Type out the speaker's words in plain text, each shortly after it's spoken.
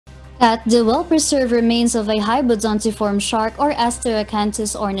At the well-preserved remains of a hybodontiform shark or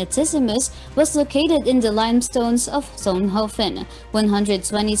Asteracanthus ornithissimus was located in the limestones of Sohnhofen,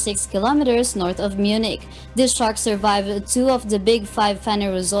 126 kilometers north of Munich. This shark survived two of the big five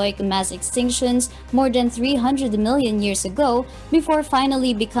Phanerozoic mass extinctions more than 300 million years ago before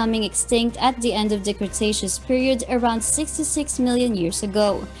finally becoming extinct at the end of the Cretaceous period around 66 million years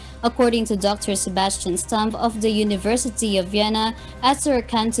ago. According to Dr. Sebastian Stumpf of the University of Vienna,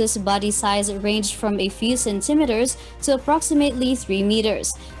 Asteracanthus' body size ranged from a few centimeters to approximately 3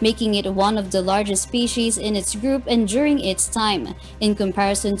 meters, making it one of the largest species in its group and during its time, in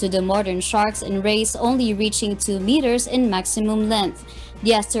comparison to the modern sharks and rays only reaching 2 meters in maximum length.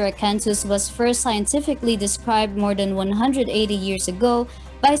 The Asteracanthus was first scientifically described more than 180 years ago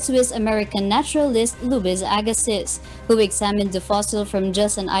by Swiss-American naturalist Louis Agassiz, who examined the fossil from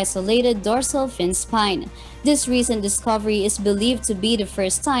just an isolated dorsal fin spine. This recent discovery is believed to be the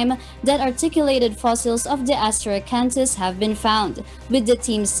first time that articulated fossils of the Asteracanthus have been found, with the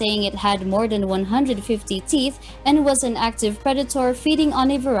team saying it had more than 150 teeth and was an active predator feeding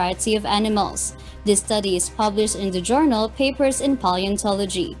on a variety of animals. This study is published in the journal Papers in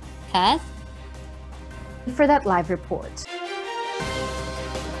Paleontology. Kath? For that live report.